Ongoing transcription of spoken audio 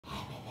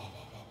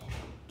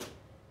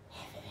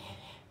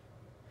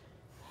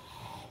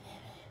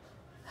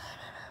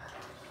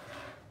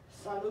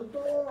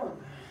Saluton!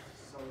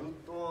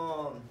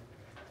 Saluton!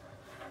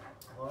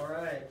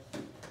 Alright,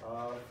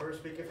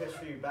 first week of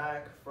history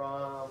back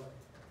from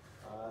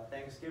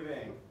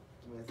Thanksgiving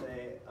with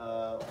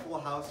a full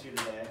house here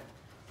today.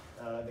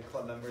 The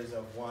club members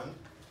of one.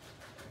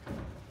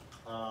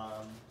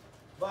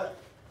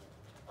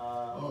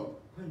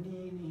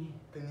 Panini.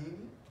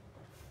 Panini?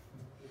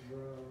 Bro.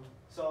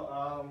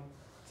 So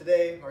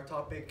today our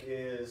topic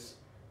is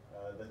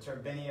the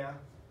Turbinia,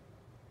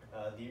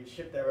 the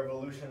ship that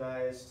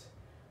revolutionized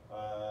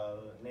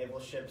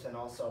naval ships and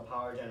also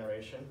power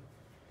generation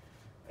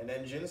and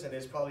engines, and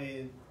is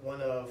probably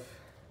one of,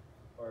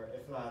 or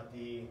if not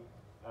the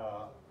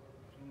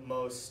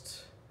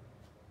most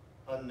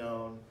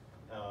unknown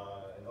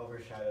and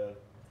overshadowed,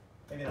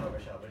 maybe not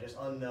overshadowed, but just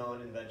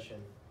unknown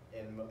invention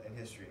in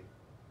history.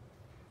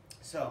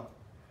 So,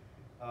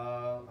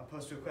 I'll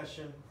pose to a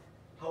question: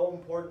 how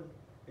important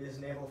is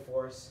naval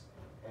force,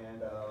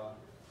 and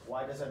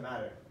why does it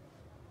matter?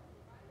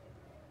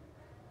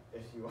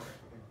 If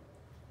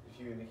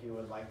you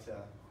would like to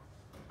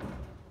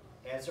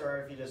answer,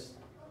 or if you just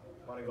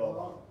want to go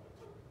along.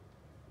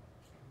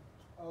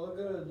 I'll look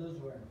at it this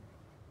way.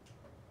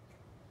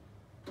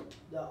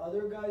 The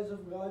other guys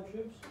have got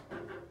ships,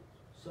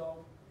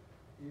 so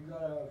you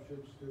gotta have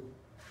ships too.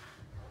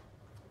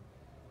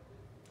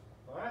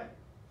 Alright.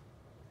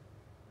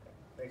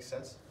 Makes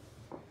sense.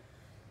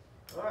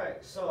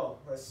 Alright, so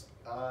let's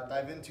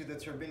dive into the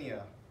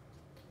Turbinia.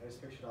 It's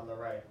pictured on the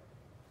right.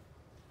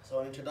 So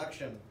an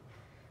introduction.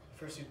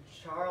 First to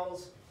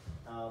Charles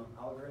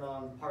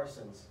Algernon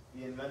Parsons,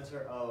 the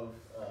inventor of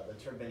the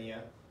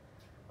Turbinia.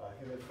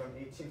 He lived from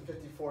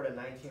 1854 to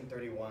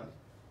 1931.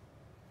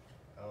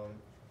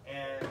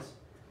 And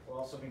we'll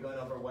also be going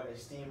over what a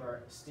steam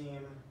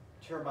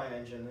turbine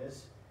engine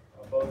is,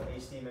 both a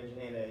steam engine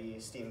and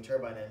a steam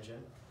turbine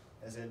engine,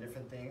 as in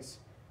different things,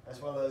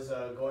 as well as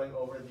going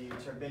over the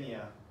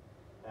Turbinia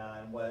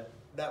and what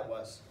that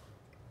was.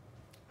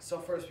 So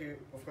first, we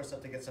of course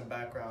have to get some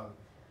background.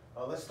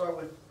 Let's start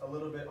with a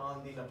little bit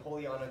on the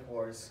Napoleonic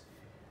Wars,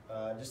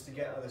 just to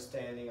get an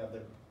understanding of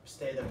the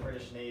state of the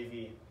British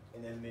Navy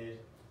in the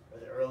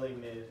early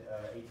mid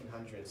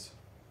 1800s.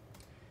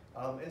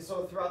 And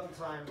so throughout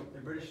the time, the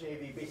British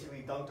Navy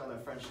basically dunked on the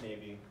French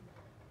Navy,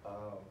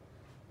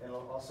 and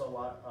also a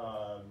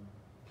lot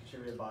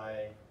contributed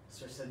by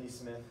Sir Sidney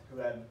Smith, who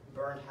had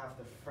burned half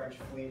the French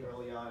fleet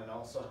early on and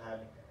also had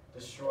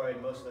destroyed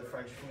most of the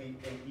French fleet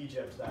in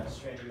Egypt that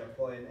stranded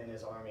Napoleon and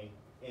his army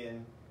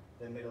in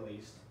the Middle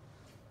East.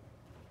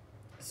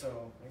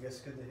 So I guess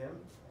good to him.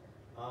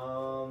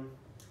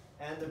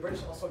 And the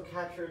British also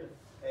captured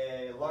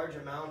a large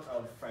amount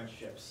of French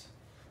ships.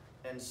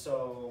 And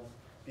so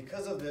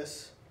because of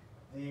this,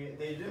 they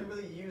didn't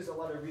really use a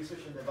lot of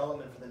research and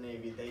development for the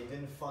Navy. They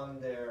didn't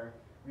fund their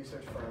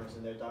research firms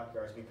and their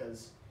dockyards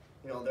because,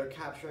 you know, they're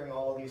capturing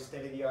all these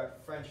state-of-the-art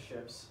French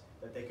ships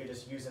that they could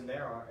just use in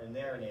their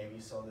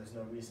Navy, so there's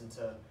no reason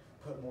to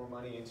put more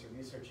money into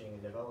researching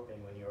and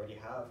developing when you already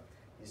have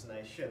these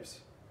nice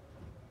ships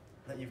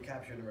that you've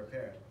captured and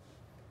repaired.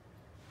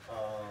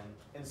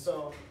 And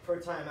so, for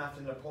a time after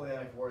the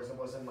Napoleonic Wars, there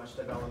wasn't much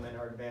development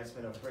or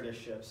advancement of British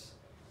ships,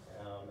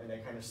 and they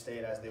kind of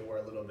stayed as they were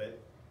a little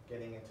bit,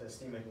 getting into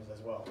steam engines as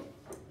well.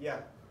 Yeah?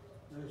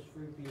 There's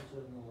free pizza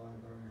in the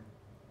library.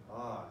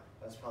 Ah,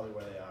 that's probably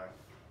where they are.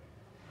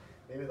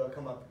 Maybe they'll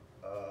come up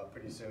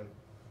pretty soon.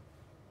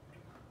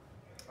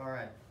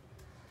 Alright.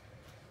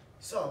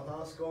 So, now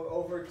let's go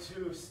over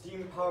to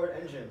steam-powered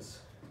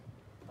engines.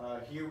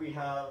 Here we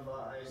have,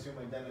 I assume,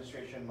 a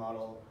demonstration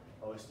model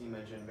of a steam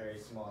engine, very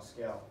small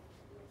scale.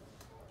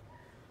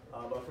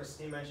 But for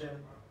steam engine,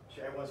 I'm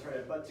sure everyone's heard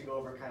it, but to go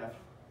over kind of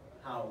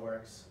how it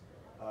works.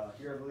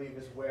 Here, I believe,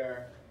 is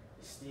where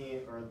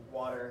steam or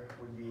water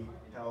would be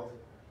held,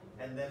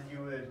 and then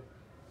you would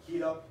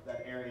heat up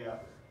that area,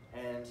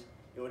 and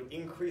it would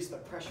increase the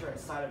pressure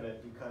inside of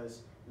it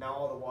because now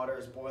all the water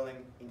is boiling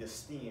into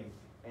steam,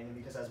 and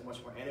because it has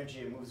much more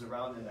energy, it moves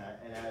around in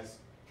that, and as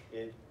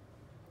it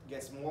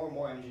gets more and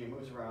more energy, it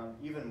moves around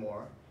even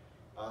more,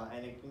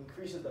 and it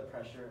increases the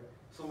pressure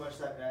so much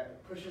that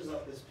it pushes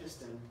up this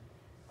piston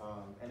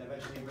and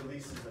eventually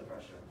releases the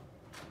pressure.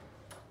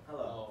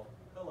 Hello.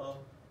 Hello.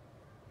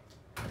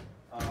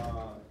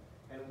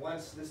 And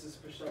once this is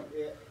pushed up,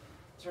 it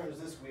turns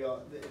this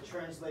wheel. It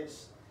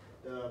translates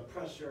the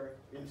pressure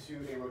into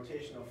a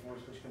rotational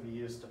force which can be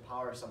used to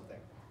power something.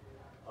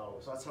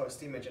 So that's how a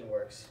steam engine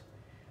works.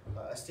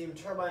 A steam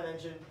turbine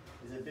engine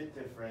is a bit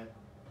different.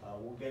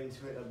 We'll get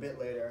into it a bit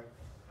later.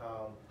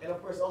 And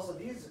of course, also,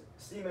 these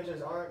steam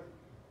engines aren't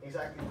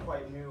exactly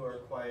quite new or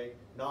quite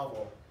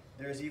novel.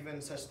 There's even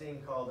such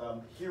thing called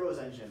Hero's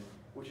engine,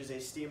 which is a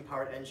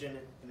steam-powered engine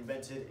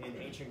invented in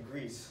ancient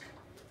Greece,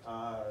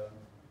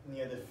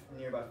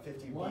 near about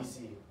 50 What?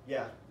 BC.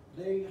 Yeah.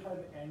 They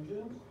had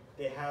engines?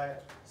 They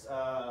had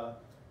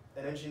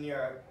an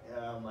engineer,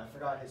 I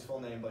forgot his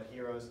full name, but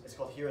it's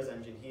called Hero's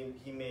engine.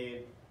 He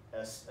made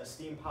a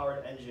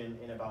steam-powered engine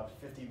in about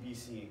 50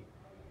 BC.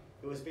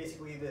 It was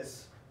basically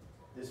this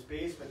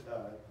base with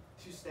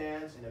two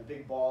stands and a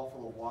big ball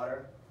full of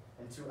water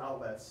and two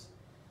outlets.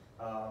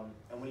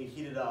 and when you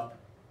heat it up,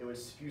 it would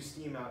spew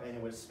steam out and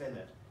it would spin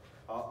it.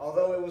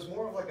 Although it was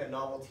more of like a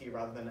novelty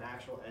rather than an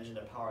actual engine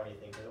to power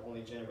anything, because it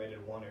only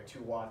generated 1 or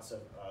 2 watts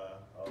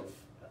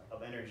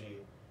of energy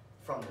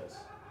from this.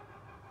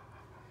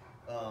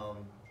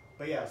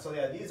 But yeah, so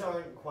yeah, these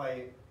aren't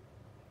quite,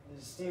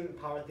 steam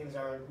powered things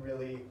aren't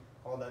really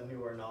all that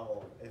new or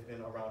novel. They've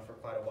been around for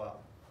quite a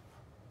while.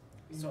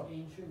 In So,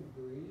 ancient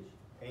Greece?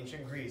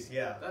 ancient Greece,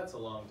 yeah. That's a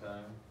long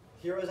time.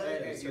 Heroes Hey,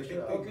 engines. you Search it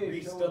think up. they Okay,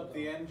 greased show up it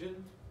the though.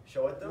 engine?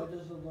 Show it though? What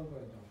does it look like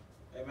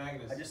though? Hey,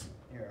 Magnus. I just,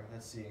 here,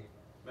 let's see.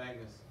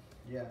 Magnus,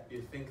 Yeah.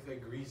 you think they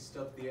greased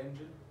up the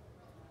engine?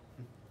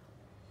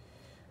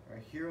 Our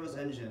heroes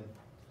engine.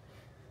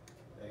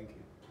 Thank you.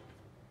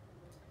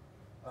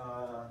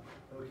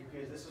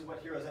 Okay, this is what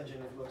heroes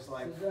engine looks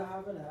like. Does it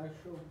have an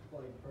actual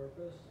like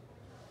purpose?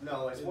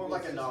 No, it's more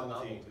like a just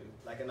novelty.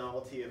 Like a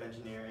novelty of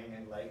engineering,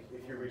 and like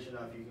if you're rich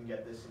enough, you can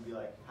get this and be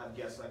like, have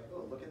guests like,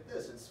 oh, look at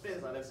this, it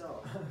spins on its own.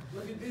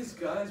 Look at this,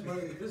 guys.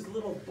 This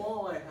little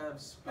ball I have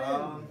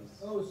spins.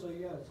 Oh, so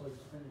yeah, it's like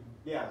spinning.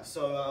 Yeah.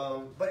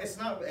 So, but it's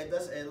not. It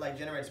does. It like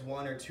generates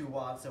 1 or 2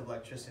 watts of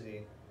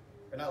electricity,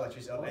 or not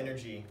electricity, of What?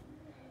 energy.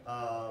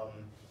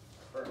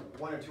 Or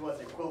 1 or 2 watts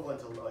equivalent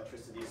to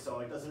electricity. So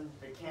it doesn't.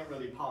 It can't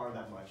really power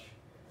that much.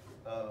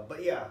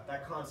 But yeah,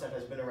 that concept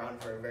has been around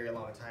for a very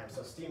long time.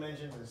 So steam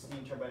engines and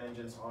steam turbine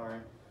engines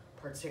aren't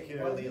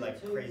particularly like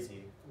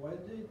crazy. Why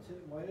did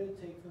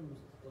it take them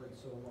like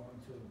so long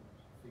to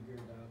figure it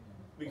out?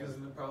 Because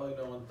probably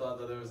no one thought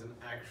that there was an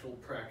actual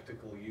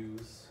practical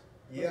use.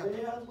 But Yeah.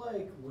 they had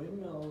like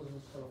windmills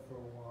and stuff for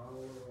a while,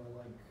 or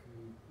like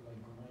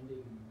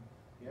grinding.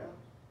 Yeah.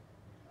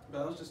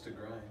 That was just a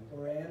grind.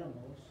 Or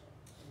animals,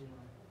 you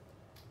know.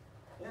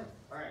 Yeah.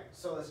 All right.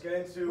 So let's get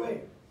into.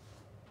 Wait.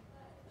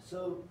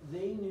 So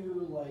they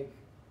knew, like,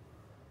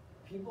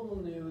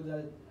 people knew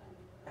that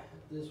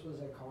this was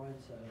a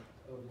concept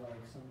of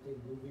like something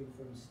moving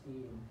from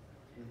steam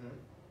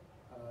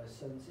Mm-hmm.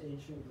 since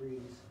ancient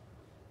Greece,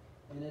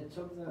 and it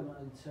took them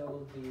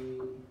until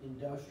the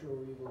Industrial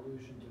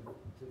Revolution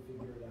to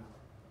figure it out.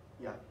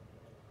 Yeah.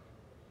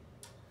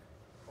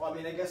 Well, I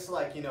mean, I guess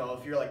like, you know,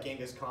 if you're like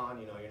Genghis Khan,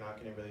 you know, you're not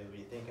going to really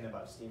be thinking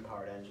about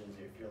steam-powered engines.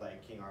 If you're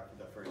like King Arthur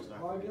the First, you're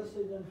not Well, I gonna be- guess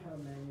they didn't have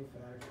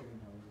manufacturing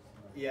of this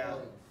stuff. Yeah.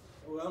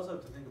 We also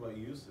have to think about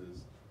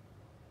uses.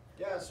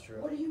 Yeah, that's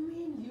true. What do you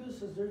mean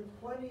uses? There's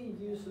plenty of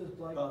uses,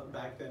 like, But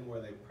back then, were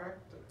they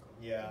practical?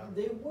 Yeah.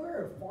 they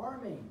were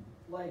farming,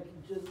 like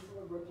just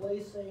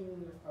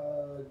replacing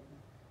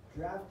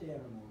draft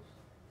animals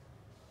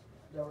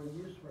that were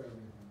used for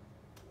everything.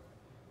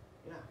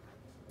 Yeah.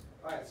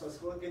 All right, so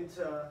let's look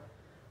into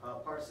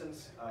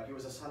Parsons. He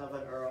was a son of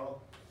an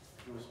earl.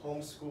 He was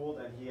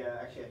homeschooled, and he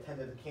actually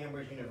attended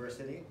Cambridge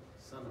University.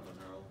 Son of an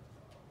earl.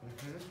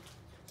 Mm-hmm.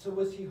 So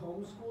was he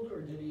homeschooled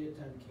or did he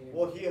attend Cambridge?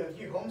 Well,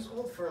 he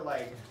homeschooled for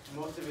like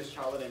most of his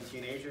childhood and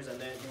teenagers, and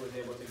then he was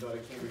able to go to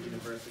Cambridge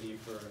University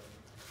for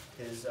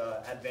his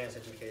advanced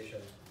education.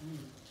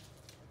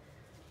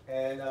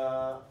 And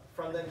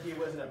from then he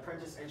was an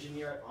apprentice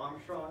engineer at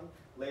Armstrong.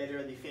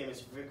 Later, the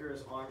famous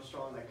Vickers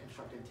Armstrong that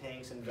constructed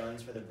tanks and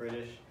guns for the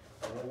British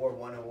in World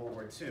War I and World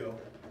War II.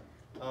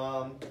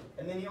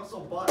 And then he also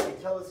bought a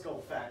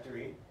telescope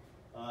factory.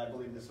 I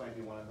believe this might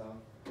be one of them.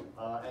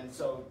 And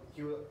so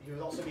he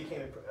also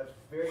became a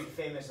very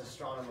famous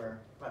astronomer.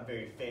 Not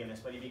very famous,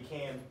 but he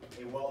became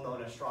a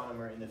well-known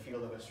astronomer in the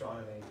field of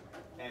astronomy.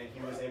 And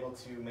he was able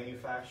to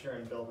manufacture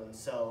and build and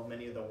sell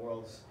many of the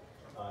world's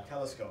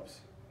telescopes.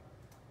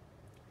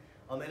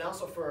 And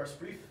also for a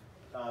brief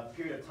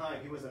period of time,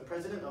 he was the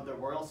president of the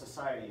Royal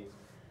Society,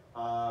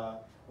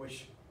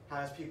 which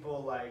has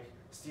people like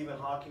Stephen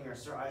Hawking or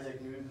Sir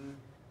Isaac Newton,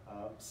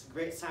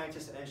 great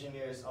scientists and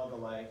engineers of the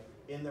like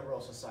in the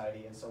Royal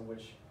Society, and so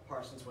which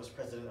Parsons was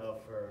president of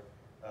for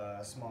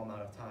a small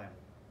amount of time.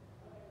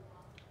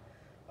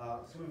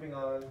 So moving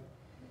on,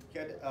 he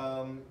had,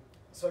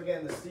 so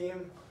again the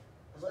steam,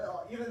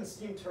 even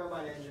steam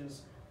turbine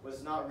engines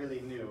was not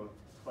really new,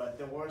 but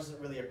there wasn't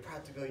really a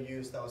practical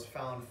use that was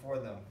found for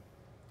them.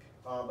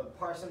 But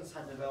Parsons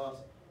had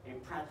developed a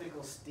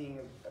practical steam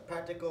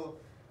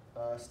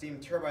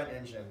turbine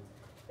engine,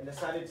 and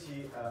decided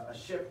a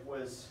ship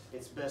was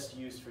its best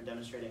use for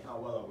demonstrating how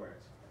well it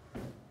worked.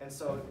 And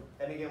so,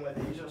 and again, with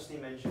the usual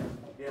steam engine,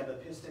 you have the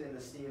piston and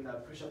the steam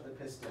that push up the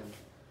piston.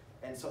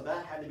 And so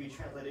that had to be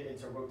translated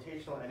into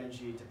rotational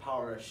energy to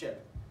power a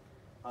ship.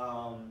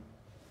 And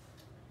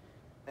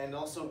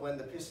also when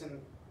the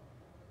piston...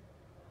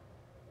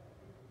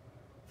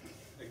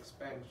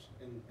 Expansion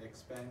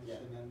Yeah.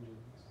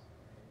 engines.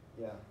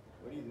 Yeah,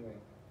 what are you doing?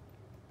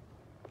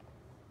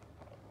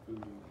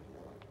 Food.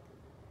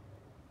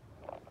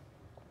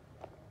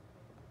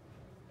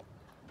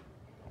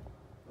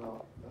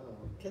 No,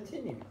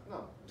 Continue.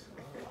 no.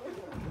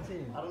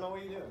 Continue. I don't know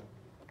what you're doing.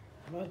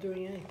 I'm not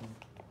doing anything.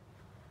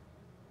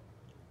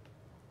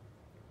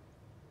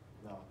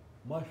 No.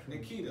 Mushrooms.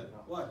 Nikita, No.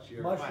 watch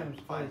your Mushrooms,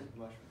 Fine, please.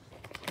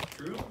 mushrooms.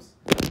 shrooms.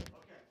 Okay.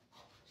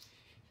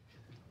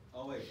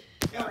 Oh wait,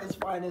 No, it's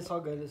fine. It's all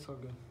good. It's all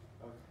good.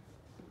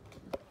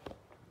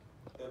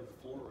 they have the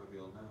floor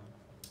reveal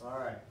now. All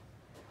right.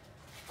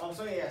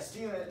 So yeah,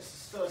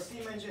 so a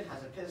steam engine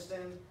has a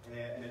piston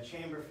and a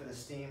chamber for the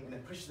steam, and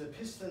it pushes the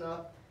piston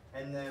up,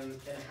 and then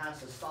it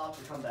has to stop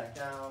to come back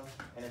down,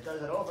 and it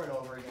does it over and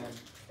over again,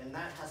 and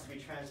that has to be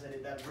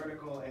translated, that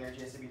vertical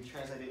energy has to be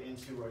translated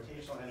into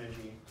rotational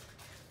energy.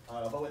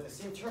 But with the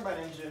steam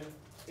turbine engine,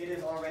 it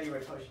is already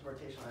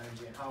rotational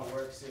energy, and how it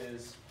works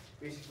is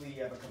basically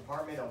you have a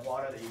compartment of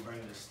water that you burn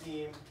into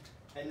steam,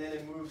 and then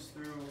it moves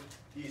through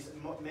these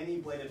many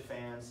bladed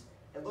fans.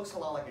 It looks a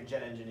lot like a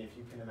jet engine, if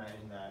you can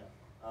imagine that.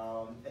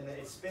 And then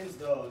it spins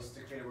those to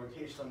create a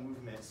rotational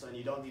movement, so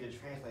you don't need to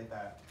translate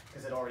that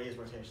because it already is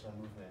rotational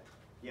movement.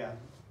 Yeah.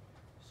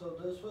 So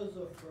this was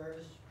the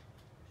first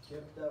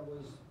ship that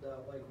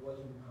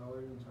wasn't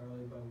powered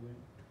entirely by wind.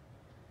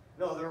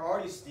 No, there were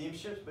already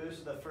steamships, but this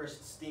was the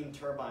first steam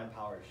turbine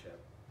powered ship.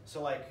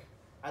 So like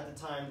at the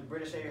time, the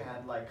British Navy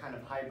had like kind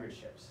of hybrid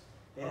ships.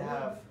 They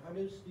How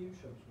did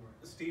steamships work?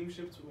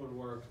 Steamships would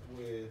work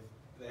with,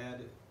 they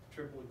had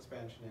triple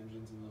expansion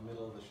engines in the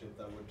middle of the ship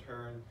that would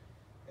turn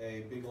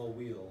a big old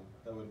wheel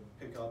that would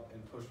pick up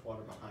and push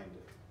water behind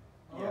it.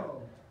 Yeah.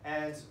 Oh.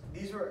 And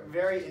these were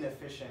very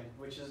inefficient,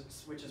 which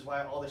is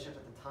why all the ships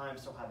at the time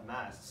still had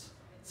masts.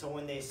 So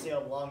when they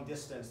sailed long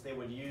distance, they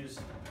would use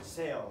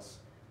sails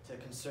to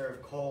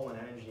conserve coal and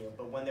energy.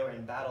 But when they were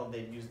in battle,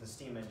 they'd use the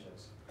steam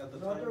engines. At the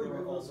Not time, the they were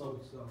river also.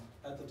 boats,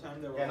 though. At the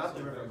time, they were Yeah, also not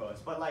the river very-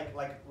 boats, but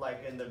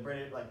like in the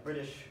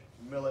British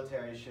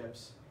military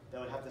ships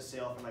that would have to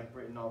sail from like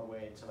Britain all the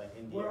way to like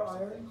India. Were or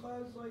something.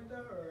 ironclads like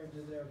that, or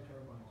did they have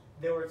turbines?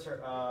 They were,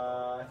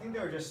 I think they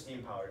were just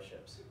steam-powered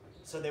ships.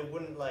 So they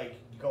wouldn't like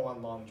go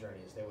on long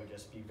journeys. They would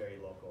just be very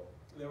local.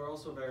 They were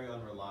also very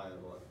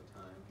unreliable at the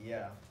time.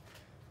 Yeah.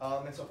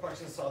 And so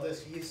Parsons saw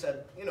this. He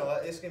said, you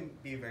know, this can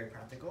be very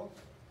practical.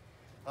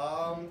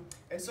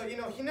 And so, you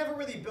know, he never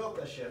really built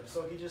a ship.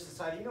 So he just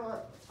decided, you know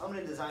what, I'm going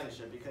to design a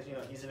ship because, you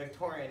know, he's a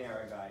Victorian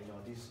era guy. You know,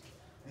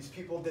 these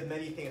people did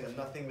many things and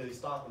nothing really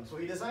stopped them. So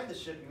he designed the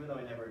ship, even though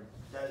he never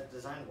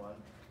designed one.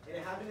 And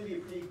it happened to be a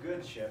pretty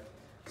good ship.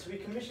 So he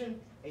commissioned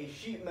a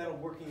sheet metal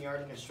working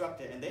yard to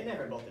construct it, and they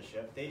never built the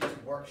ship. They just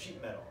worked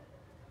sheet metal.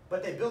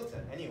 But they built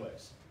it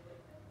anyways.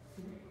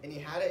 And he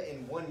had it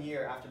in 1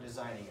 year after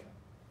designing it.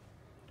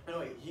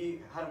 No,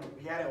 he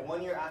had it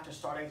 1 year after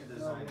starting to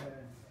design it.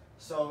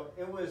 So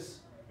it was,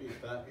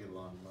 Beat that,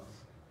 Elon Musk.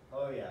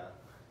 oh yeah.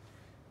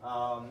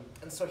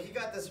 And so he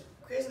got this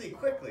crazily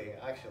quickly,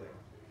 actually.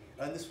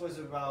 And this was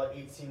about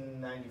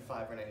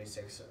 1895 or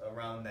 96,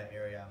 around that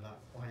area. I'm not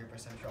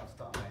 100% sure off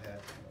the top of my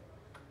head.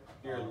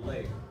 You're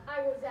late.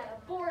 I was at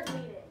a board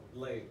meeting,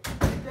 Late.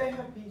 Did they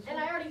have pizza? and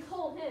I already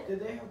told him. Did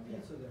they have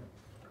pizza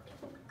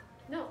there?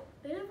 No,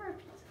 they never have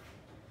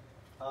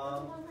pizza.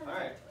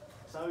 Alright.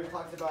 So now we've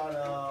talked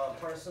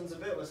about Parsons a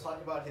bit. Let's talk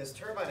about his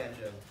turbine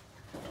engine.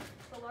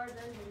 It's a large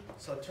engine.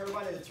 So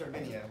turbine is a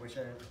turbinia, which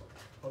I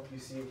hope you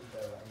see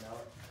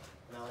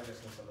the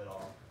analogousness of it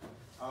all.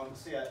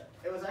 So yeah,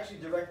 it was actually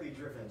directly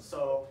driven.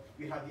 So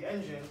you have the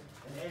engine,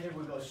 and the engine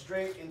would go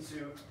straight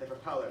into the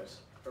propellers,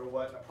 or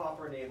what a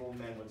proper naval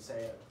man would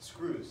say,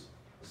 screws.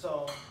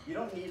 So you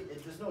don't need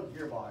it. There's no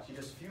gearbox. You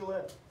just fuel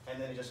it,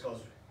 and then it just goes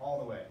all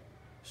the way,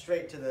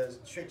 straight to the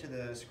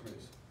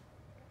screws.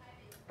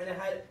 And it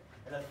had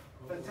a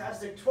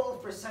fantastic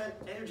 12%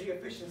 energy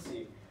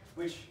efficiency,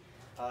 which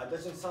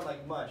doesn't sound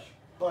like much,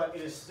 but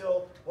it is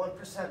still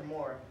 1%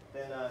 more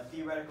than a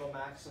theoretical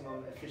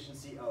maximum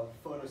efficiency of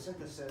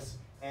photosynthesis,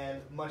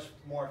 and much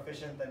more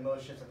efficient than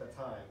most ships at the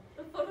time.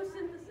 The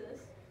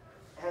photosynthesis.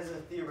 It has a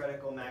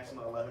theoretical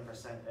maximum 11%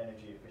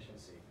 energy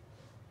efficiency.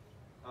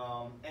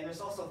 And it's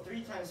also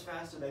 3 times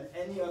faster than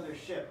any other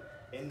ship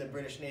in the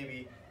British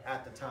Navy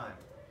at the time.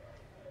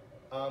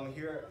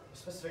 Here are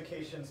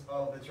specifications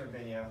of the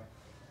Turbinia.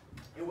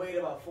 It weighed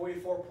about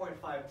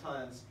 44.5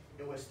 tons.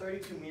 It was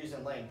 32 meters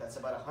in length. That's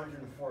about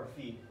 104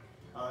 feet.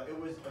 It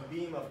was a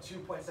beam of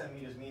 2.7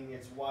 meters, meaning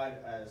it's wide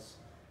as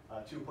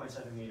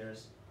 2.7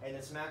 meters. And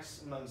its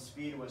maximum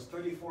speed was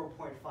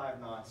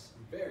 34.5 knots.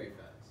 Very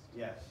fast.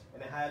 Yes.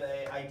 And it had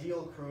an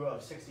ideal crew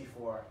of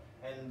 64,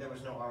 and there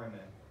was no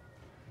armament,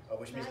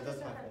 which means it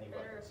doesn't have any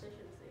better weapons.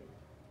 efficiency.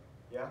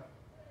 Yeah?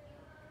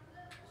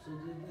 So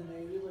did the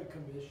Navy like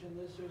commission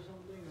this or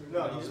something?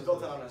 Or No, he just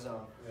built it on his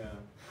own. Yeah.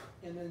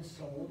 And then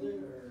sold it,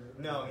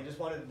 or? No, he just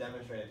wanted to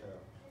demonstrate it to them.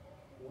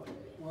 What?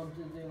 Well,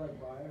 did they like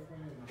buy it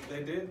from him?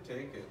 They did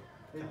take it,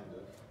 kind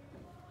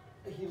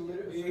of. He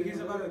literally. Yeah, he's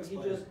about to He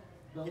explain. just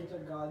built a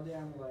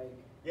goddamn like.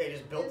 Yeah, he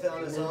just built it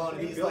on his own,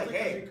 and He he's built like, it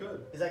 'cause hey, he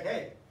could. he's like,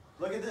 hey,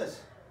 look at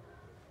this.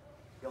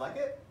 You like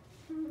it?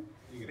 You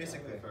could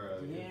Basically. have it for a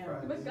good Yeah.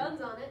 price. With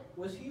guns on it.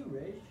 Was he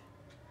rich?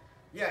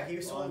 Yeah, he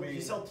Well, sold. I mean-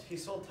 He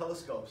sold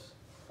telescopes.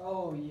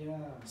 Oh yeah.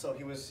 So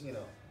he was, you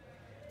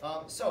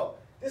know. So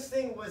this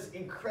thing was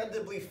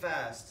incredibly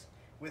fast,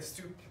 and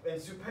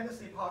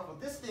stupendously powerful.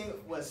 This thing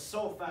was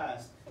so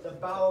fast, the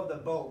bow of the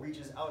boat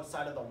reaches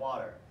outside of the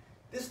water.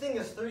 This thing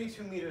is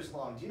 32 meters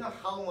long. Do you know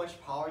how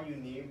much power you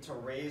need to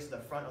raise the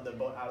front of the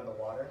boat out of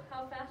the water?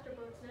 How fast are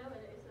boats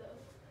nowadays,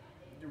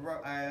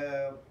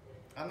 though?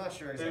 I'm not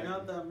sure They're exactly.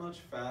 not that much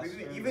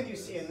faster. Even you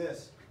see in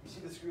this, you see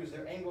the screws,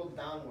 they're angled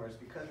downwards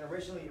because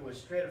originally it was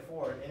straight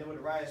forward and it would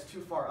rise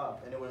too far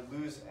up and it would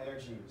lose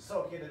energy.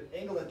 So he had to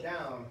angle it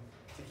down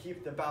to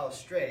keep the bow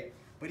straight,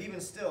 but even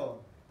still,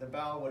 the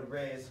bow would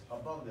raise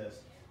above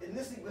this. And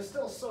this was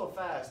still so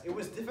fast, it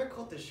was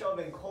difficult to shove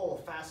in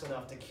coal fast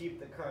enough to keep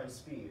the current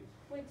speed.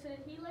 Wait, so did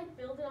he like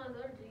build it on his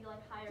own, or did he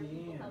like hire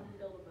people to help him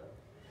build a boat?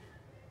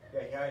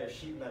 Yeah, he hired a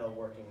sheet metal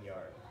working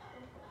yard.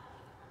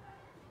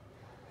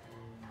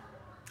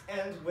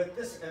 And with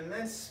this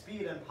immense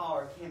speed and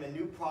power came a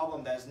new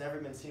problem that has never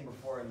been seen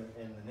before in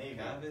the Navy.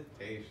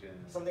 Cavitation.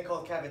 Something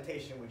called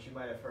cavitation, which you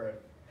might have heard.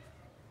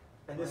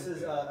 And this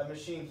is a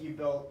machine he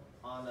built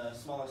on a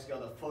smaller scale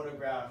to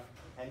photograph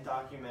and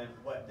document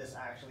what this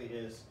actually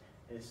is.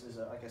 This is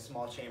like a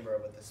small chamber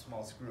with a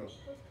small screw. What's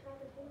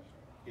cavitation?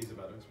 He's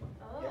about to explain.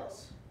 Oh.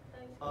 Yes.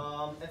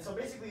 Thanks. And so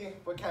basically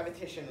what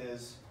cavitation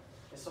is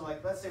so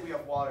like let's say we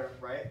have water,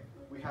 right?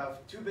 We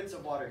have 2 bits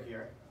of water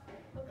here.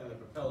 And the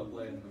propeller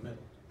blade in the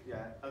middle.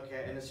 Yeah,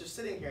 okay, and it's just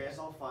sitting here, and it's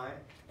all fine.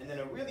 And then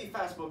a really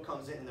fast boat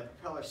comes in, and the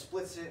propeller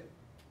splits it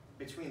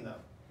between them.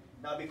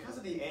 Now, because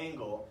of the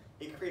angle,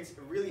 it creates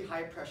a really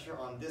high pressure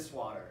on this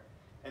water.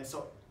 And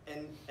so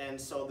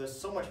there's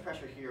so much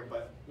pressure here,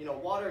 but you know,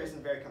 water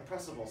isn't very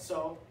compressible,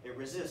 so it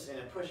resists and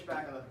it pushes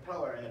back on the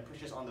propeller and it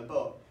pushes on the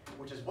boat,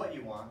 which is what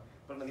you want.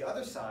 But on the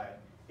other side,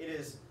 it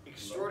is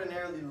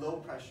extraordinarily low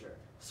pressure.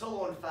 So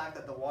low, in fact,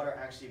 that the water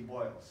actually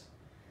boils.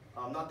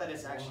 Not that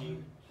it's actually,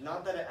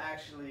 not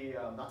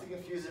to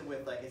confuse it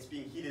with like it's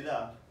being heated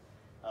up.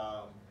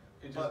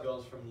 It just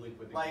goes from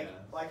liquid to gas.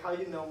 Like how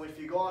you know if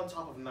you go on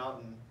top of a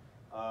mountain,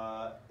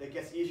 it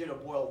gets easier to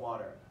boil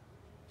water.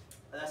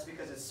 And that's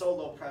because it's so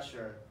low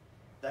pressure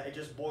that it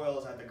just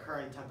boils at the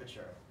current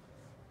temperature.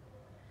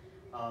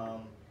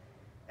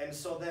 And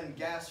so then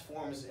gas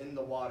forms in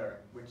the water,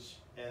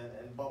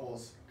 and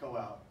bubbles go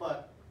out.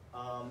 But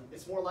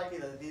it's more likely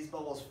that these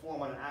bubbles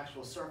form on an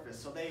actual surface,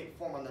 so they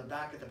form on the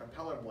back of the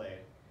propeller blade.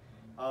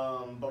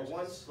 But Which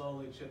once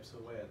slowly chips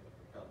away at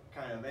the propeller.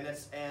 kind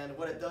of, and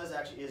what it does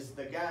actually is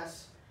the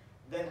gas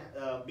then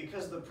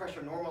because the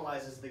pressure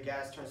normalizes, the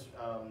gas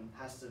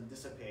has to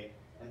dissipate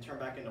and turn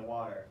back into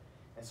water.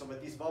 And so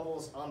with these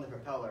bubbles on the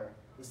propeller,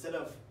 instead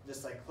of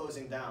just like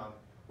closing down,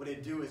 what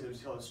it'd do is it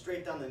would go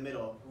straight down the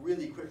middle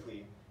really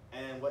quickly.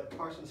 And what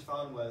Parsons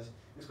found was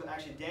this would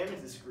actually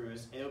damage the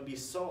screws, and it would be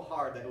so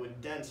hard that it would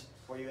dent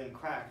or even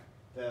crack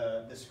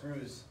the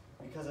screws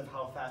because of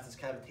how fast this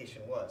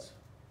cavitation was.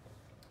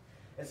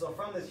 And so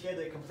from this, he had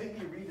to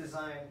completely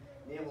redesign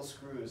naval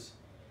screws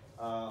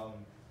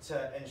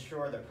to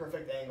ensure the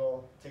perfect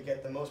angle, to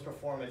get the most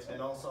performance,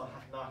 and also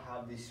not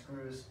have these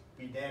screws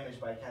be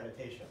damaged by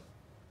cavitation.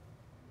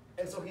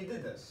 And so he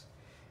did this.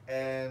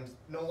 And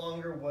no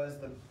longer was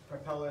the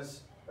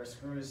propellers or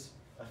screws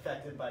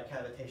affected by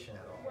cavitation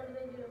at all. What did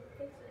they do to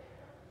fix it?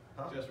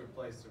 Huh? Just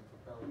replace the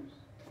propellers.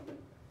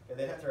 Yeah,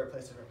 they'd have to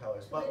replace the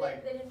propellers. So But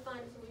they didn't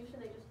find a solution,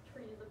 they just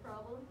treated the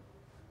problem?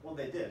 well,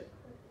 they did.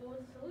 What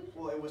was the solution?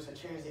 Well, it was to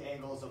change the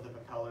angles of the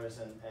propellers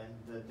and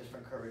the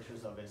different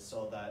curvatures of it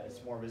so that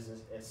it's more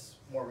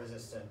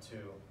resistant to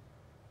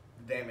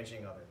the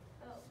damaging of it.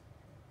 Oh.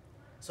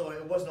 So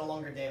it was no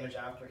longer damaged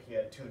after he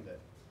had tuned it.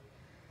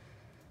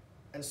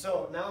 And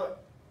so now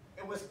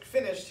it was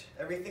finished,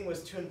 everything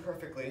was tuned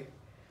perfectly,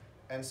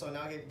 and so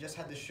now he just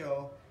had to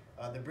show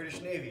the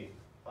British Navy.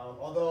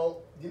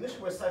 Although the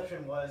initial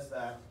reception was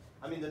that,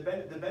 I mean, the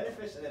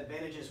benefits and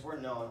advantages were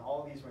known,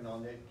 all these were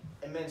known,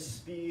 the immense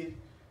speed,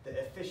 the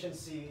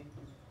efficiency,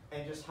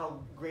 and just how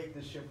great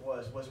this ship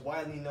was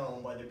widely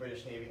known by the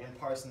British Navy and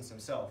Parsons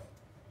himself.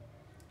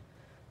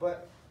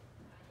 But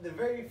the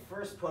very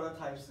first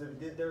prototypes,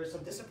 there were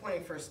some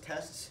disappointing first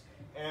tests,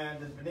 and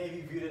the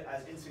Navy viewed it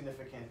as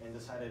insignificant and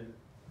decided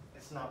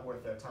it's not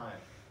worth their time.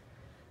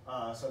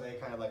 So they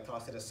kind of like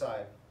tossed it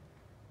aside.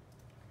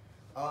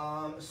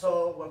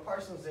 So what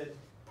Parsons did,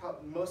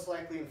 most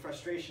likely in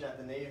frustration at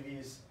the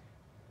Navy's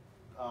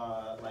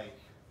like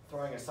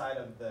throwing aside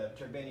of the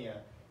Turbinia,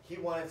 he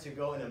wanted to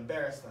go and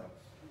embarrass them.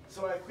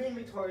 So at Queen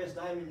Victoria's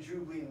Diamond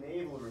Jubilee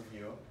Naval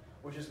Review,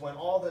 which is when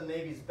all the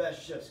Navy's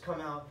best ships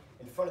come out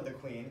in front of the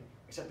Queen,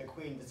 except the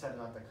Queen decided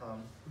not to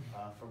come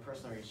for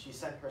personal reasons. She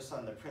sent her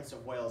son, the Prince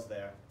of Wales,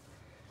 there.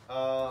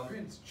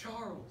 Prince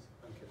Charles.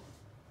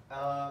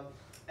 Okay.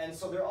 And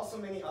so there are also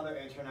many other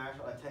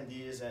international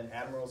attendees and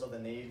admirals of the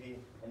Navy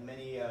and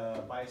many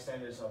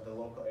bystanders of the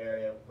local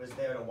area was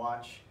there to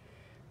watch.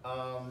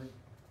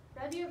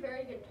 That'd be a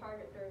very good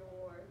target during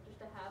war, just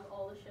to have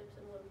all the ships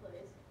in one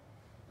place.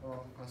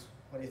 Well,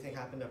 what do you think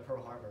happened at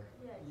Pearl Harbor?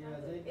 Yeah, Yeah,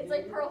 exactly. they- It's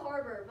like Pearl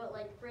Harbor, but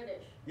like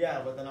British.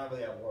 Yeah, but they're not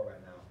really at war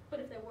right now.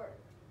 But if they were.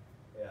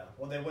 Yeah,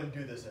 well they wouldn't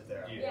do this if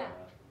they're. Yeah.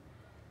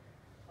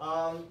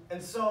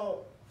 And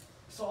so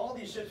all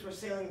these ships were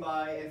sailing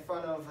by in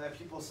front of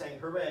people saying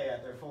hooray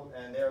at their full,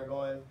 and they were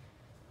going,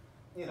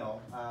 you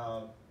know,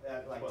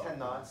 at like 10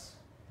 knots.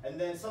 And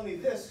then suddenly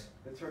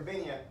the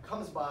Turbinia,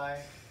 comes by,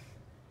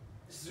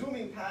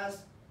 zooming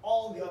past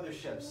all the other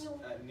ships.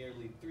 At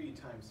nearly 3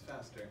 times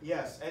faster.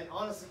 Yes, and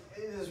honestly,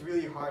 it is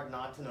really hard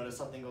not to notice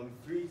something going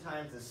 3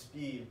 times the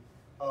speed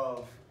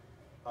of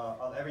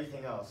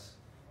everything else.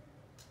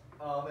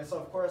 And so,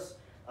 of course,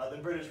 the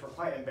British were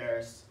quite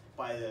embarrassed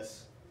by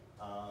this.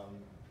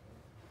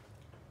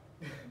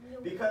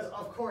 Because,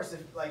 of course,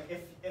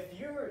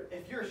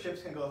 if your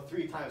ships can go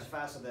 3 times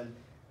faster than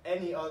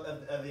any of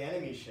the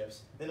enemy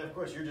ships, then of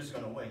course you're just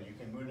going to win. You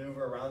can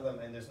maneuver around them,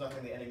 and there's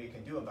nothing the enemy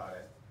can do about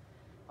it.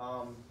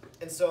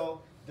 And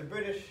so the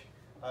British,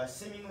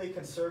 seemingly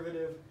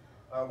conservative,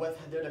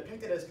 they're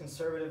depicted as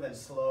conservative and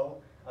slow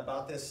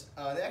about this.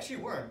 They actually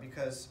weren't,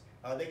 because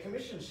they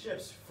commissioned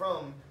ships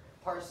from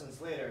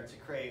Parsons later to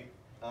create.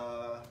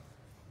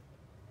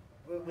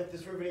 With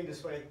this riveting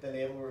display, the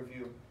Naval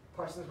Review,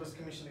 Parsons was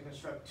commissioned to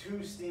construct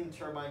 2 steam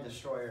turbine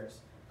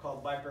destroyers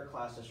called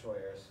Viper-class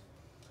destroyers,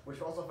 which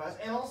were also fast,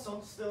 and also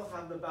still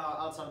have the bow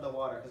outside the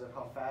water because of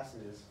how fast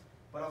it is,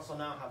 but also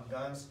now have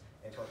guns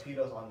and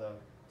torpedoes on them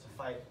to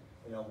fight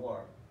in a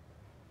war.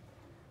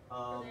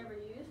 Were they ever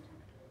used?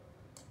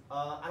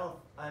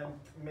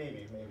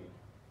 Maybe.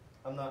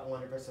 I'm not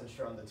 100%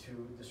 sure on the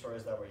 2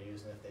 destroyers that were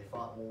used and if they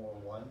fought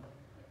World War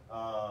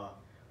I.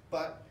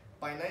 But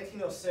by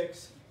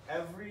 1906,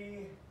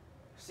 every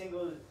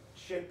single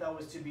ship that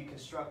was to be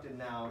constructed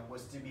now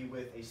was to be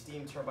with a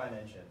steam turbine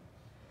engine.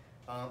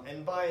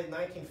 And by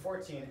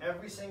 1914,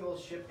 every single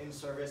ship in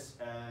service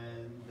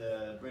in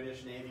the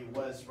British Navy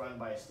was run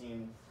by a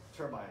steam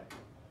turbine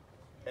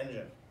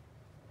engine.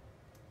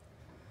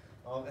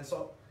 And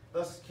so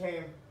thus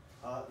came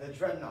the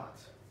dreadnought.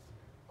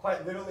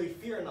 Quite literally,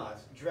 fear not,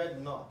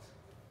 dread not.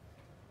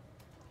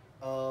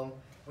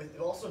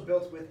 Also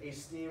built with a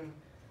steam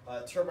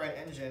turbine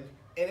engine,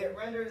 and it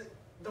rendered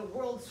the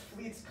world's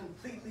fleets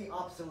completely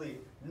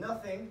obsolete.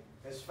 Nothing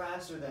is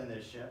faster than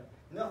this ship.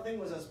 Nothing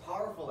was as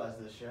powerful as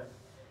this ship.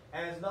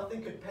 And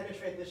nothing could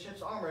penetrate the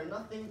ship's armor.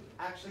 Nothing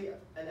actually,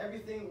 and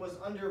everything was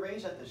under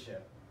range at the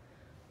ship.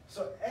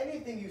 So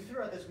anything you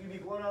threw at this would be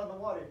blown out of the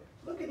water.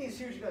 Look at these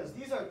huge guns.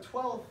 These are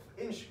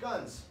 12-inch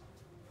guns.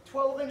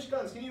 12-inch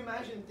guns. Can you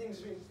imagine things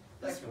being...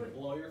 That can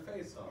blow your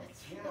face off.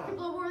 You Yeah. can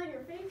blow more than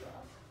your face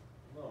off.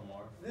 A little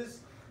more.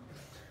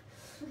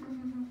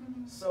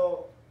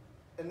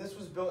 And this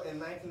was built in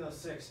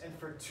 1906, and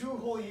for 2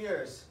 whole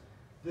years,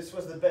 this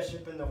was the best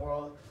ship in the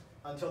world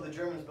until the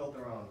Germans built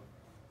their own.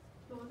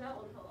 What was that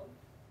one called?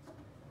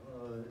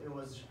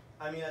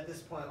 At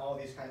this point, all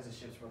these kinds of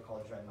ships were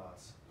called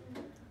dreadnoughts.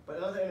 But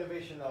another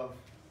innovation of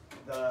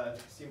the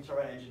steam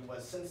turbine engine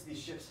was, since these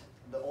ships,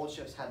 the old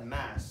ships had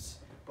masts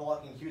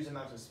blocking huge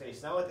amounts of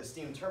space. Now with the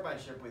steam turbine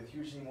ship with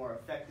hugely more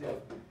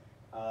effective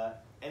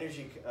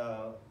energy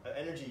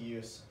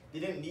use, they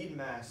didn't need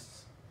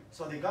masts.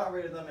 So they got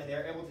rid of them, and they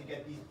were able to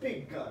get these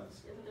big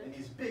guns and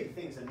these big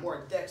things and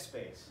more deck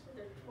space.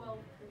 They're 12%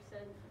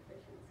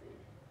 efficiency.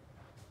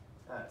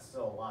 That's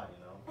still a lot,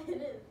 you know.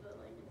 It is, but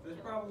like it's There's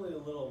still- probably a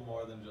little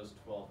more than just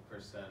 12%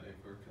 if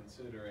we're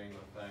considering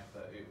the fact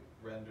that it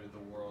rendered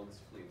the world's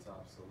fleets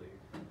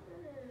obsolete.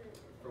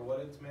 For what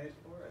it's made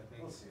for, I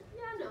think. We'll see.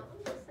 Yeah, no,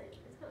 I'm just saying.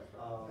 It's kind of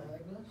fun.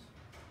 Magnus?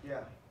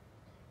 Yeah.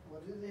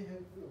 What do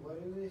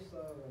they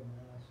still have a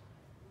mask?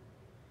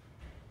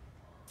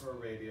 For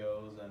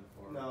radios and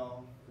for...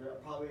 No, they're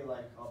probably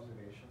like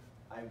observation.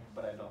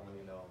 But I don't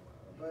really know.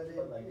 But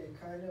like, it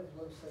kind of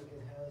looks like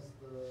it has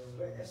but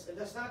the...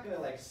 that's not gonna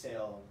like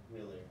sail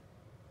really.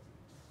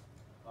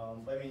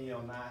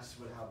 Masts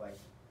would have like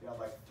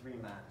 3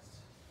 masts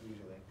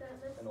usually.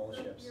 That's and old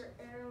like ships. your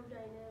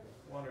aerodynamic.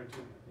 1 or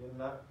 2. You're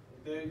not.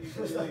 There's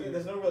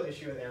There's no real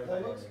issue with It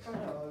aerodynamics. looks kind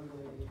of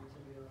ugly, to be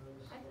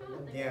honest. I kinda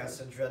think Yeah, it's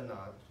a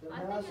dreadnought. The I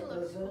think mask it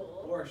looks doesn't...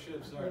 cool. Or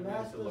ships The aren't made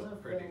mask to look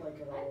doesn't pretty. feel like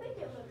it I all. think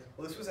it looks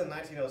Well, this was in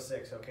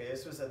 1906. Okay,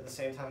 this was at the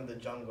same time of the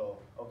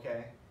Jungle.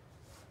 Okay,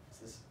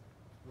 this is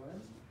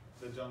When?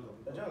 The jungle.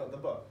 the Jungle, the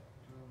book.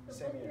 the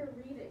Same book year.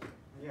 you're reading.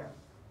 Yeah.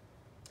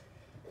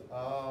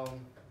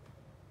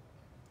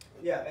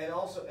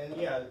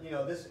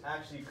 Yeah, this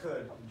actually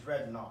could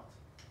dread not.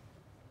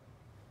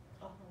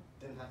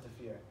 Didn't have to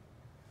fear.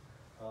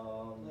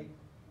 Like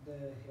the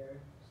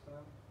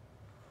hairstyle?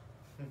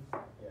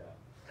 Yeah.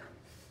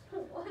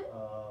 What?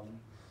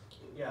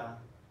 Yeah.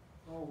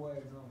 Oh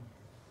wait, no.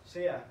 So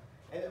yeah,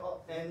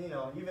 and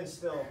even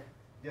still,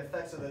 the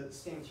effects of the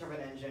steam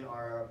turbine engine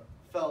are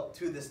felt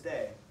to this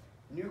day.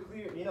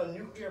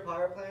 Nuclear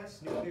power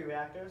plants, nuclear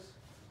reactors,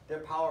 they're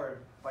powered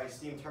by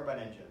steam turbine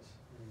engines.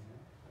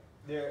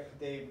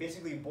 They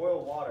basically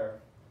boil water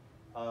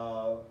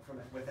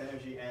with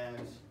energy, and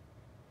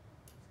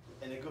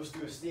it goes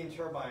through a steam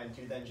turbine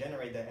to then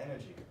generate that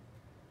energy.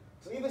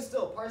 So even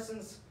still,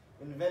 Parsons'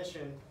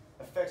 invention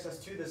affects us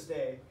to this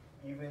day,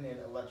 even in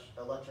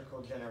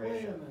electrical generation.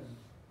 Wait a minute.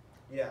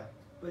 Yeah,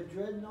 But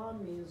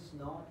dreadnought means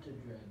not to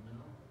dread,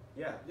 no?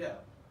 yeah, Yeah.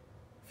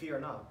 fear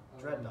not,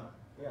 dread not,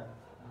 yeah.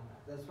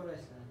 That's what I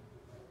said.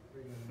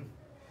 Forgive me.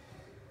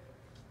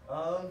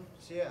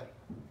 So yeah,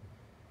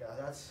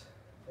 that's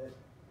it.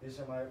 These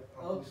are my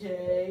problems.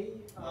 Okay.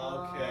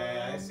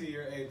 Okay, I see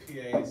your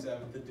APA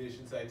 7th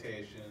edition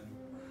citation.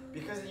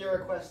 Because of your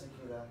request,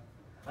 Nikita.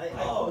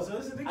 So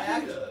this is the I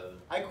actually-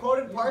 I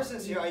quoted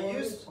Parsons here. I You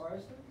quoted used.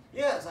 Parsons?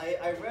 Yes,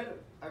 I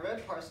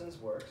read Parsons'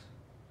 works.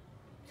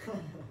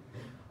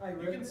 I You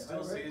read- can still I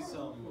read see Parsons'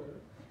 some- work.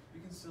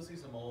 You can still see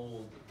some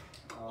old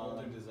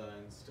Older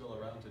designs still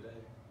around today.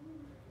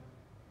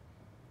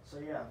 So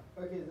yeah.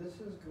 Okay, this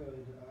is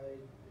good.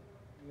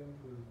 You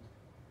improved.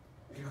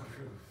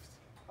 Improved.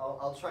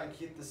 I'll try and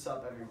keep this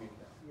up every week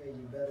now. Yeah,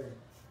 you better.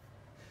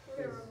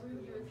 We're gonna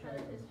remove you as head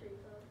of history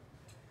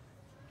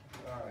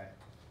club. All right.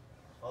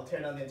 I'll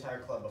tear down the entire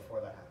club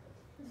before that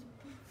happens.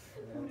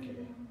 I'm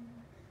kidding.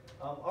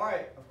 All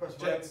right. Of course,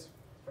 Jets.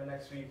 for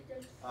next week.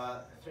 Jets.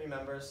 3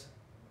 members.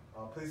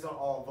 Please don't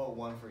all vote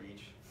 1 for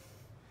each.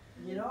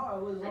 You know, I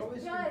was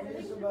always Guys, I think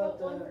confused you should about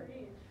vote one the. for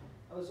each.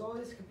 I was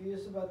always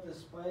confused about the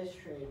spice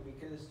trade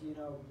because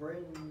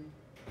Britain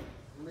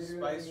literally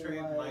Spice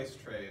trade, like, mice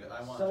trade.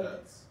 I want sub-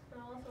 Jets. I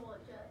also want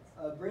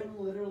Jets. Britain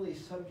literally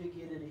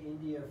subjugated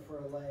India for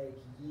like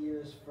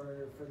years for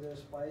their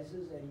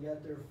spices, and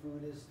yet their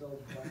food is still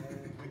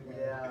bland.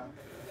 Yeah.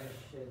 That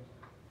shit.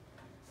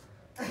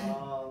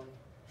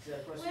 Yeah,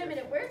 of course Wait a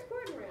minute, where's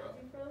Gordon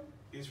Ramsay from?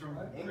 He's from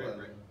What? Great England.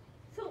 Britain.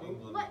 So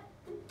England. what?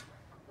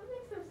 That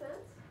makes no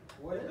sense.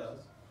 What It is? does.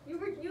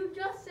 You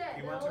just said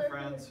He that went all to their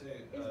France food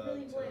is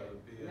really to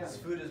bland. be Yeah. a... His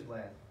food is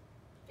bland.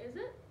 Is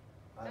it?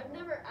 I don't I've know.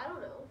 never. I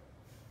don't know.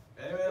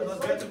 Anyway, It's let's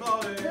like- get to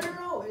voting.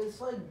 No,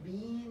 it's like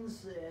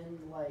beans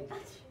and like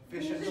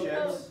Fish and Beans chips.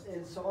 toast.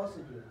 and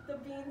sausages The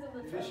beans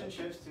and the Fish and toast.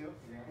 chips too.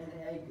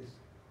 and eggs.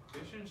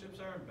 Fish and chips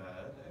aren't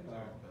bad. Eggs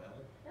aren't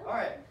bad. All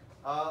right.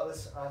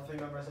 Let's 3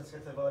 members. Let's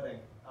get to voting.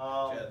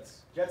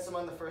 Jets. Jets. I'm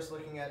on the first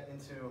looking at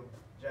into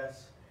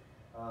Jets.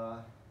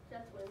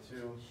 Jets win.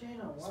 To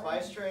Shayna, why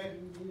Spice did trade.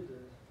 you do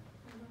this?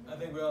 I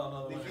think we all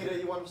know the Nikita,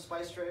 you want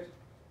spice trade?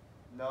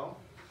 No.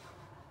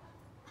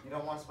 You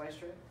don't want spice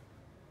trade?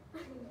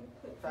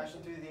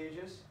 Fashion through the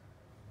ages.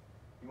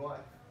 You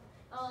want?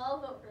 Oh, I'll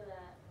vote for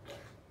that.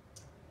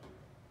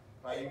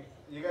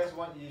 You guys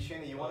want?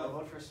 Shayna, you want to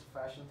vote for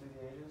fashion through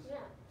the ages? Yeah.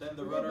 Then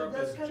the Yeah, runner but up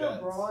that's is kind Jets.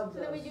 of broad. So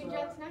then we though, do so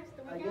Jets next.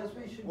 The I weekend. guess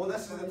we should. Well,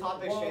 this is the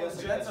topic, well,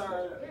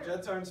 Shayna. Yeah.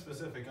 Jets aren't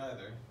specific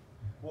either.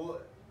 Well,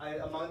 I'm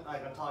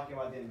talking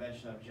about the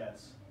invention of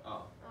jets.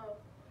 Oh. Oh.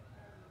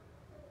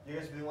 You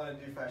guys really want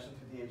to do fashion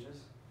through the ages?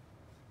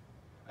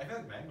 I feel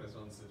like Magnus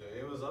wants to do it.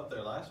 It was up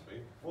there last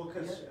week. Well,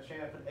 because Yeah.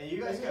 Shayna, and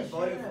you guys Maybe kept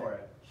voting Shayna- for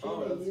it. Oh,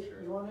 Shayna, that's true.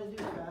 you want to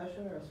do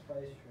fashion or a spice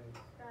trade?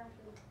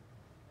 Fashion.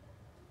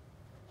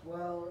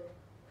 Well,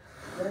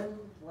 then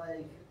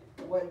like,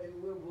 what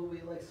will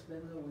we like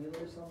spin the wheel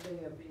or something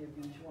if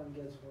each one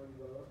gets one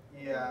vote?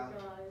 Yeah. Oh my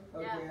God.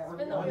 Okay, Yeah. I'm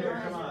Spin the on going here,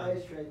 wheel. come on.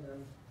 spice trade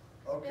then.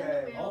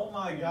 Okay. wheel. Oh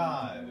my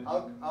god.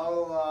 I'll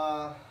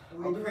Are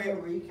we I'll doing create. a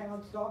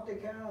recount? Stop the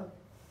count.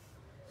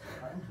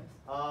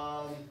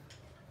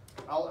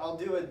 I'll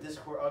do a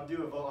Discord. I'll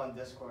do a vote on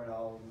Discord.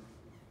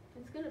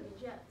 It's gonna be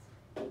Jets.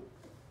 If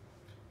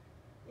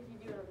you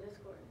do it on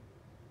Discord.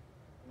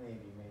 maybe.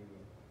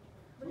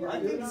 But Yeah, I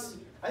you're think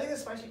not-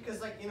 it's spicy because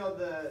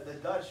the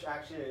Dutch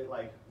actually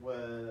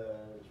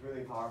was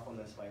really powerful in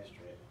the spice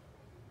trade.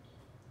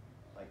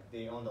 Like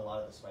they owned a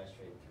lot of the spice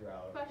trade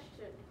throughout.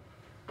 Question.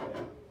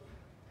 Yeah.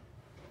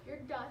 You're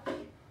Dutch.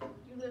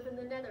 You live in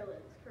the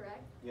Netherlands,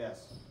 correct?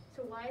 Yes.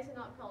 So why is it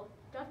not called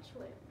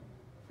Dutchland?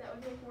 That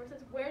would make more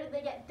sense. Where did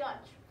they get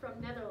Dutch from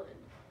Netherlands?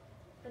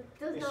 That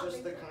does It's not just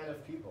make the sense. kind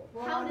of people.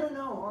 Well, How I does- don't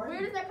know. Where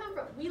does that come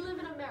from? We live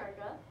in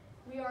America.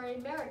 We are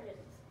Americans.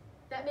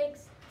 That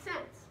makes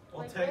sense.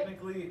 Well, Like, right?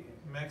 technically,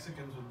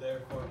 Mexicans would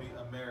therefore be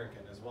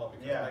American as well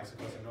because Yeah.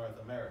 Mexico's in North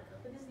America.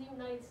 But this is the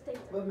United States.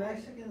 But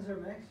Mexicans are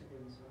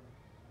Mexicans.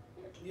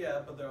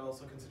 Yeah, but they're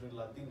also considered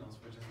Latinos,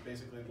 which is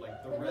basically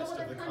like the But no rest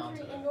other of the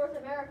country in continent. North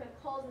America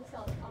calls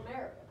itself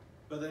America.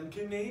 But then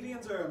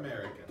Canadians are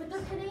Americans. But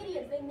they're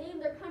Canadians. They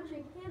named their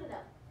country Canada.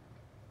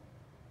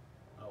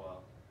 Oh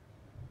well.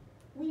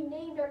 We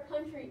named our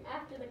country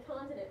after the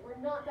continent. We're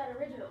not that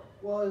original.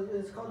 Well,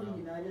 it's called the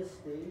United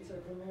States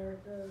of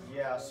America.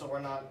 Yeah. So we're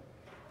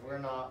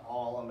not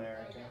all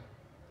American.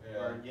 Yeah.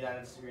 Or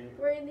United States.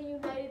 We're in the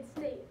United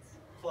States.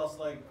 Plus,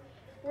 like,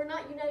 We're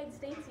not United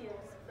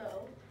Statesians,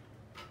 though.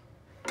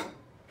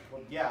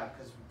 Well, yeah,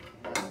 because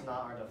that's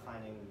not our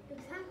defining.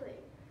 Exactly.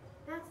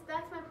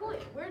 That's my point.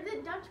 Where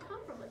did Dutch come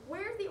from? Like,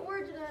 where's the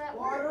origin of that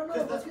Well, I word? don't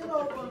know. Because Look it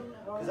up on.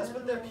 Because that's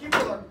what their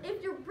people are.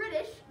 If you're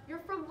British, you're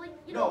from like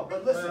No,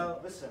 but listen, Well,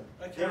 listen.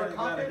 I They were kinda gotta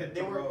conquered. hit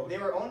They the were road. they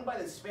were owned by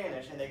the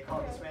Spanish, and the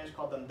Spanish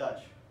called them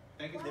Dutch.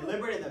 thank you. They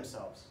liberated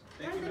themselves.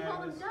 Why Thank did you, they call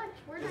them Magnus. Dutch?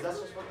 Where Because did that's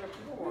that just what their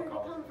people Where were did it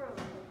called. come from?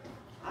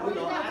 I don't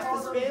know, they ask call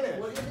the them- Spanish.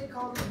 What do they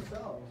call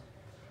themselves?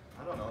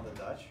 I don't know the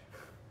Dutch.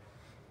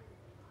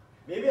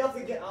 Maybe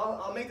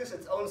I'll make this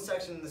its own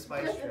section in the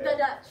spice Just trade. the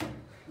Dutch.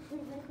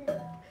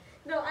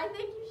 No, I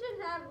think you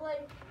should have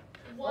like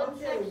one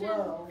Okay, section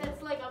well.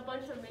 that's like a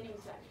bunch of mini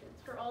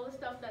sections for all the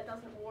stuff that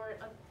doesn't warrant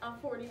a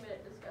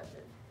 40-minute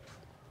discussion.